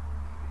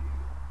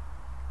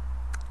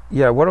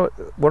 yeah, what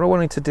I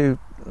wanted to do,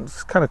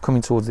 it's kind of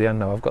coming towards the end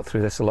now. I've got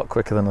through this a lot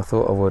quicker than I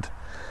thought I would.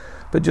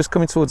 But just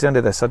coming towards the end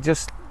of this,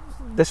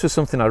 this was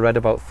something I read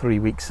about 3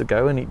 weeks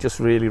ago, and it just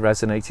really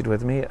resonated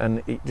with me,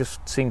 and it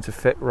just seemed to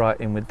fit right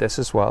in with this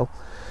as well.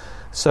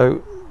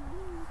 So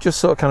just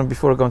sort of kind of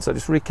before I go into that,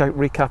 just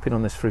recapping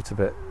on this fruit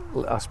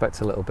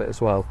aspect a little bit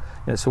as well.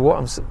 So what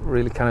I'm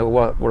really kind of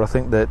what I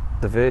think that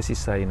the verse is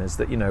saying is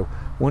that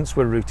once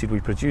we're rooted,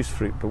 we produce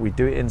fruit, but we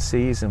do it in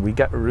season. We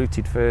get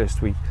rooted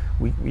first. We're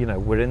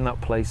in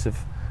that place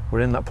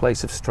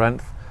of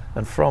strength,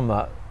 and from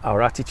that,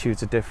 our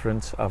attitudes are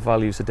different, our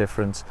values are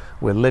different,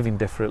 we're living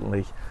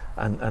differently,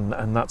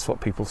 and that's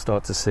what people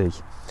start to see.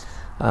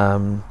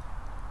 And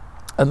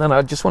then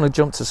I just want to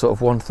jump to sort of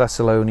 1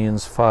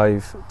 Thessalonians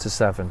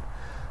 5-7.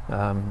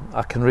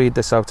 I can read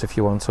this out if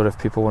you want, or if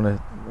people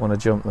want to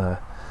jump there.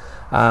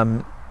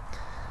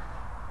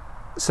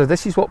 So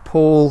this is what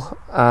Paul,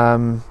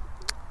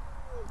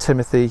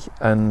 Timothy,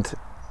 and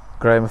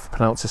Graham, if I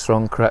pronounce this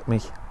wrong, correct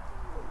me.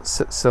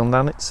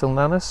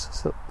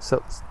 Silvanus?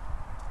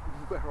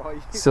 Where are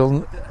you?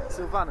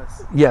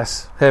 Silvanus.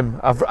 Yes, him.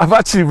 I've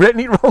actually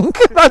written it wrong.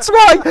 That's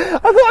why. I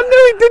thought I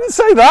knew he didn't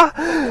say that.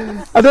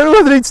 I don't know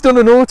whether he's done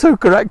an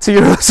autocorrect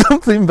here or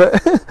something,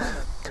 but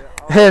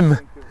him.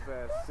 Think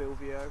of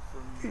Silvio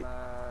from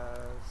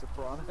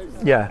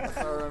Sopranos. Yeah.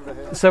 I remember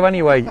him. So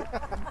anyway,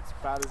 It's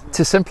bad, isn't it?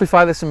 to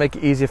simplify this and make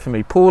it easier for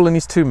me, Paul and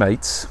his two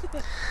mates.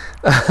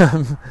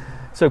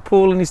 So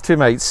Paul and his two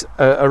mates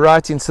are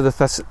writing to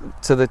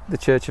the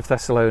church of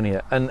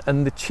Thessalonia,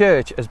 and the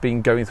church has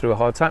been going through a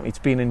hard time. It's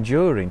been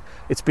enduring.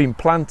 It's been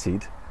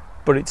planted,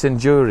 but it's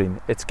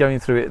enduring. It's going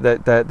through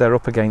it. They're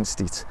up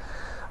against it.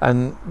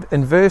 And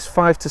in verse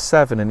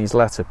 5-7 in his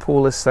letter,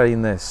 Paul is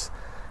saying this.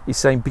 He's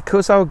saying,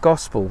 because our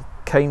gospel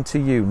came to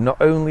you not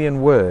only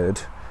in word,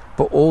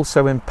 but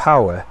also in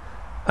power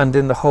and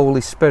in the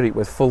Holy Spirit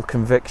with full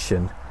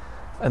conviction.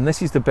 And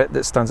this is the bit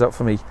that stands out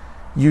for me.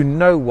 You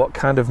know what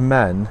kind of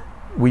men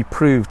we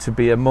prove to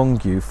be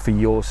among you for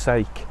your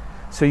sake.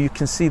 So you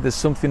can see there's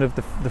something of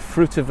the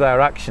fruit of their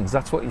actions.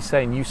 That's what he's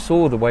saying. You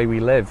saw the way we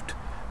lived.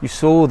 You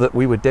saw that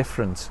we were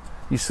different.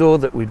 You saw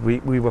that we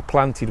were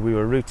planted, we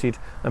were rooted,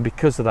 and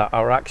because of that,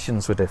 our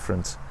actions were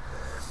different.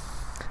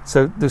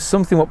 So there's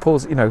something what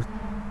Paul's,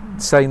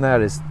 saying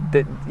there is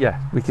that,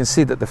 we can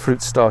see that the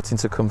fruit's starting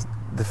to come.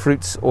 The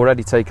fruit's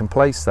already taken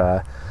place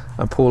there,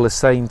 and Paul is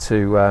saying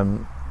to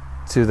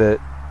the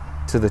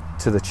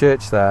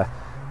church there,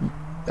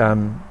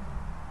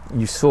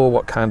 you saw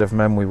what kind of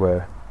men we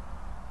were.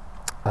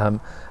 And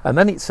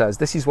then it says,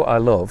 this is what I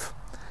love,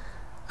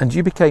 and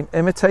you became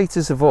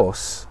imitators of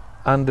us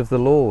and of the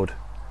Lord.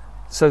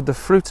 So the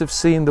fruit of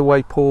seeing the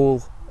way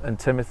Paul and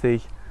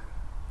Timothy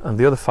and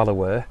the other fellow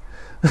were,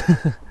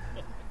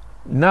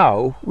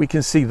 now we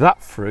can see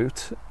that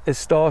fruit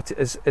is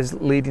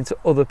leading to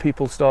other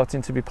people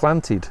starting to be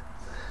planted.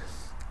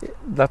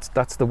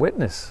 That's the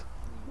witness.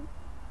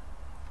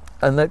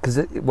 And that, because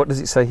what does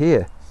it say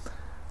here?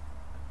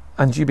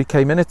 And you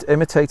became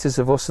imitators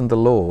of us and the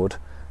Lord,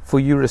 for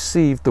you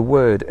received the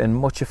word in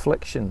much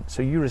affliction.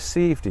 So you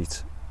received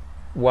it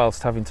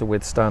whilst having to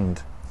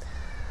withstand,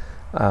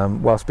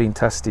 whilst being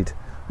tested,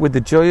 with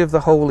the joy of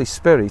the Holy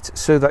Spirit,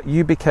 so that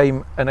you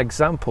became an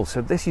example.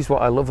 So this is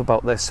what I love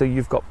about this. So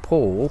you've got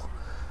Paul,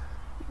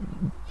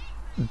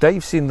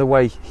 they've seen the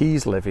way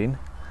he's living,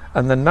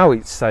 and then now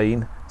it's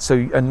saying,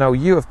 and now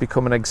you have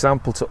become an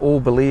example to all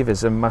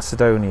believers in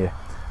Macedonia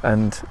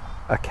and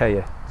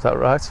Achaia. Is that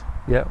right?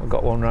 Yeah, I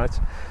got one right.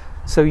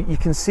 So you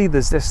can see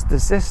there's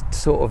this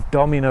sort of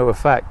domino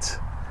effect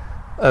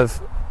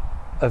of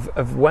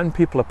when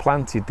people are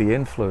planted, the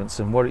influence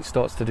and what it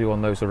starts to do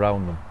on those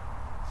around them.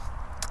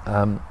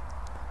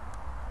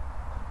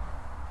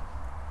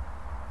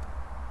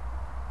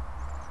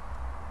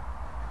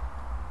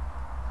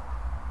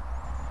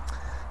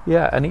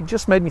 And it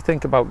just made me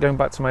think about going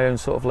back to my own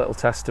sort of little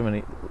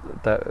testimony,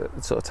 with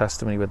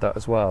that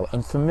as well.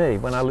 And for me,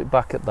 when I look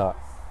back at that,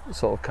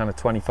 sort of kind of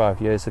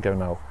 25 years ago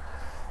now,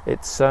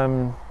 it's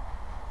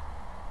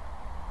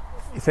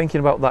thinking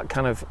about that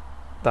kind of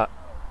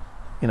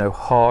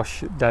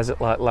harsh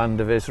desert-like land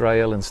of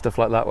Israel and stuff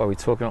like that, where we're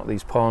talking about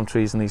these palm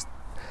trees and these.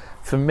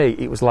 For me,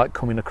 it was like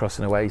coming across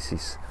an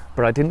oasis,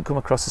 but I didn't come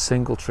across a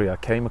single tree. I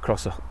came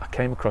across a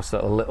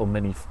little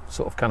mini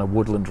sort of kind of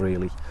woodland,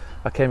 really.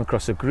 I came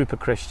across a group of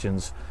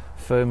Christians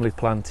firmly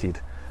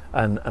planted,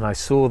 and I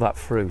saw that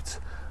fruit,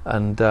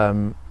 And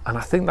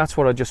I think that's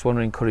what I just want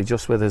to encourage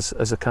us with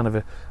as a kind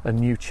of a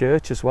new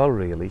church as well,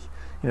 really.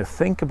 You know,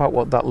 think about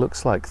what that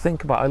looks like.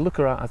 Think about, I look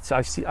around,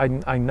 I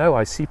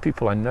see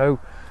people I know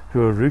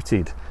who are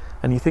rooted,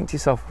 and you think to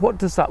yourself, what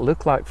does that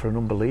look like for an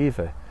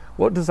unbeliever?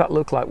 What does that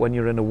look like when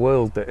you're in a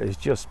world that is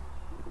just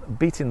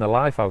beating the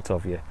life out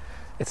of you?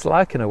 It's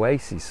like an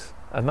oasis,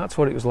 and that's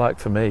what it was like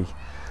for me.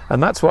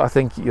 And that's what I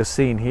think you're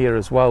seeing here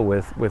as well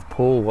with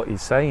Paul, what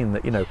he's saying,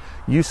 that, you know,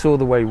 you saw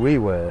the way we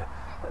were.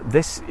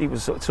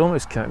 It's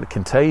almost kind of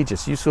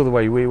contagious. You saw the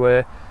way we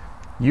were,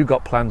 you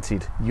got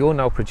planted, you're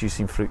now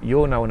producing fruit,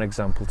 you're now an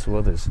example to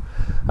others.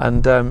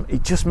 And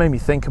it just made me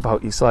think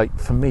about, it's like,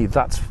 for me,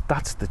 that's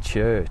the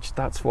church.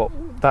 That's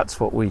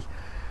what we,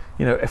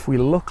 you know, if we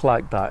look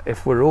like that,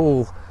 if we're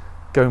all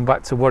going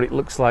back to what it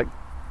looks like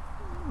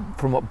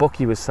from what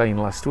Bucky was saying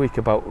last week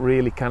about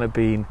really kind of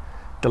being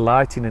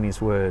delighting in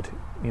his word,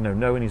 you know,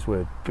 knowing his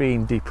word,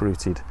 being deep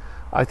rooted.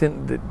 I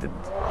think that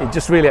it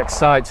just really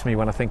excites me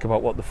when I think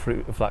about what the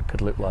fruit of that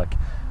could look like,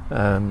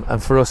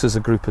 and for us as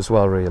a group as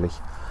well, really.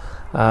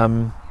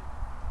 So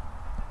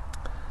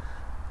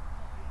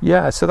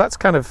that's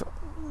kind of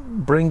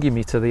bringing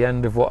me to the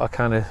end of what I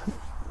kind of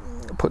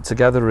put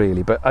together,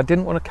 really. But I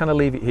didn't want to kind of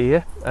leave it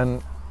here,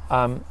 and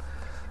I'm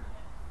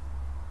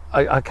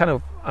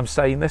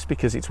saying this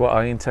because it's what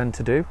I intend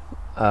to do.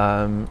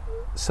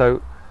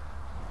 So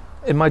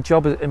in my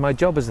job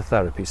as a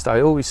therapist,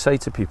 I always say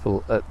to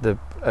people at the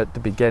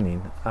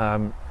beginning,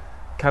 kind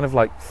of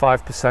like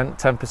 5%,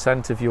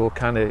 10% of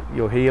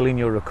your healing,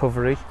 your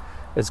recovery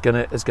is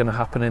gonna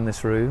happen in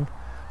this room.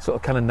 Sort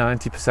of kind of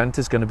 90%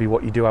 is going to be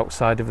what you do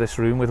outside of this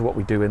room with what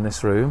we do in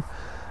this room.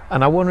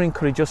 And I want to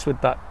encourage us with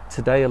that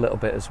today a little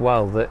bit as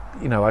well. That,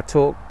 you know, I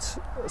talked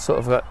sort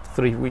of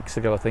 3 weeks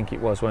ago, I think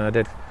it was, when I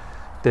did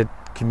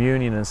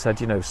communion, and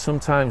said, you know,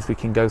 sometimes we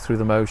can go through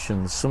the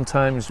motions.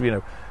 Sometimes, you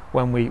know,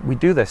 when we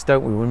do this,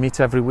 don't we? We meet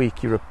every week.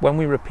 When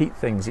we repeat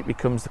things, it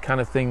becomes the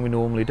kind of thing we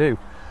normally do.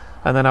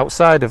 And then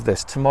outside of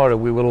this, tomorrow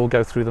we will all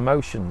go through the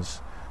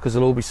motions, because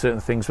there'll all be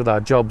certain things with our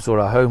jobs or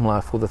our home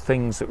life or the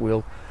things that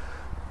we'll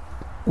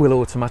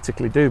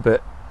automatically do.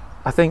 But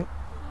I think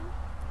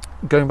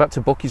going back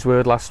to Bucky's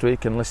word last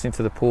week and listening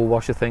to the Paul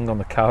Washer thing on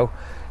the cow,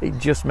 it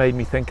just made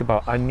me think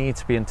about, I need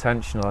to be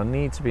intentional. I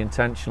need to be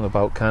intentional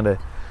about kind of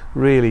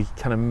really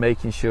kind of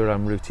making sure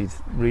I'm rooted,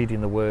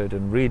 reading the word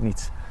and reading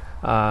it,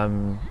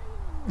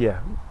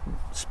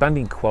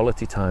 spending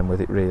quality time with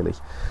it, really.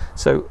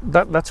 So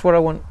that's what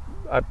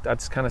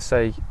I'd kind of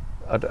say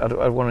I'd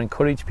want to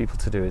encourage people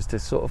to do, is to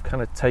sort of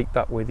kind of take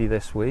that with you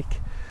this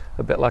week.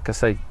 A bit like I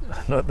say,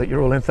 not that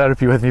you're all in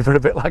therapy with me, but a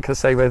bit like I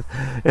say in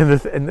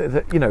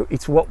the you know,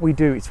 it's what we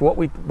do, it's what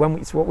we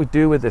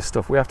do with this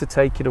stuff. We have to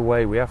take it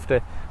away, we have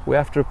to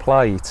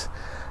apply it.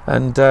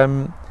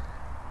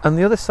 And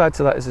the other side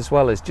to that is, as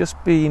well, is just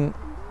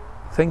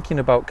thinking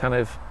about kind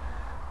of,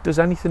 does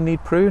anything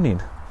need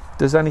pruning?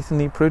 Does anything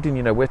need pruning?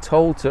 You know, we're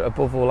told to,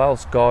 above all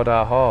else, guard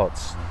our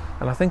hearts.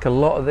 And I think a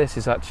lot of this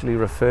is actually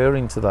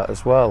referring to that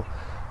as well.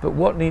 But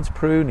what needs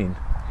pruning?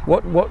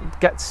 What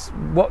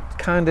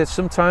kind of,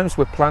 sometimes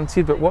we're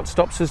planted, but what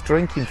stops us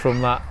drinking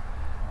from that?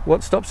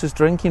 What stops us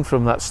drinking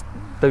from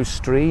those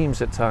streams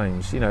at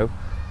times? You know,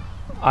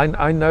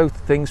 I know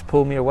things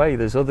pull me away.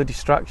 There's other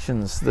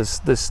distractions.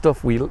 There's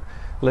stuff. We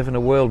live in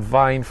a world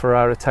vying for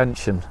our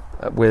attention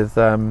with.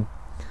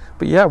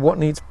 But yeah, what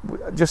needs?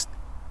 Just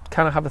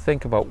kind of have a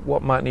think about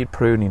what might need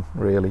pruning,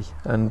 really.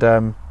 And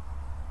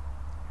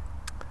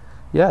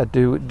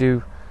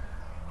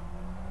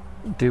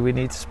do we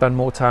need to spend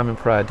more time in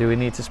prayer? Do we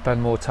need to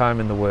spend more time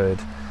in the Word?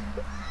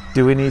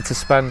 Do we need to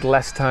spend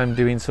less time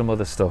doing some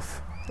other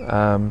stuff?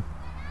 Do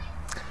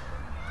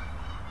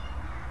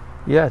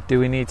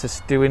we need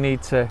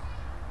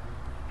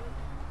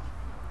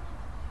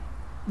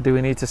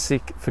to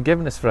seek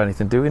forgiveness for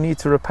anything? Do we need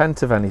to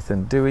repent of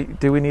anything? Do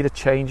we need a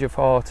change of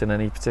heart in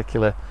any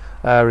particular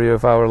area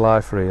of our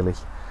life, really?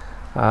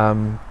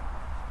 So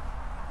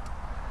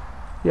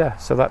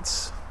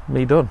that's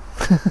me done.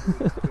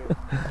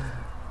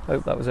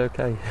 Hope that was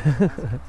okay.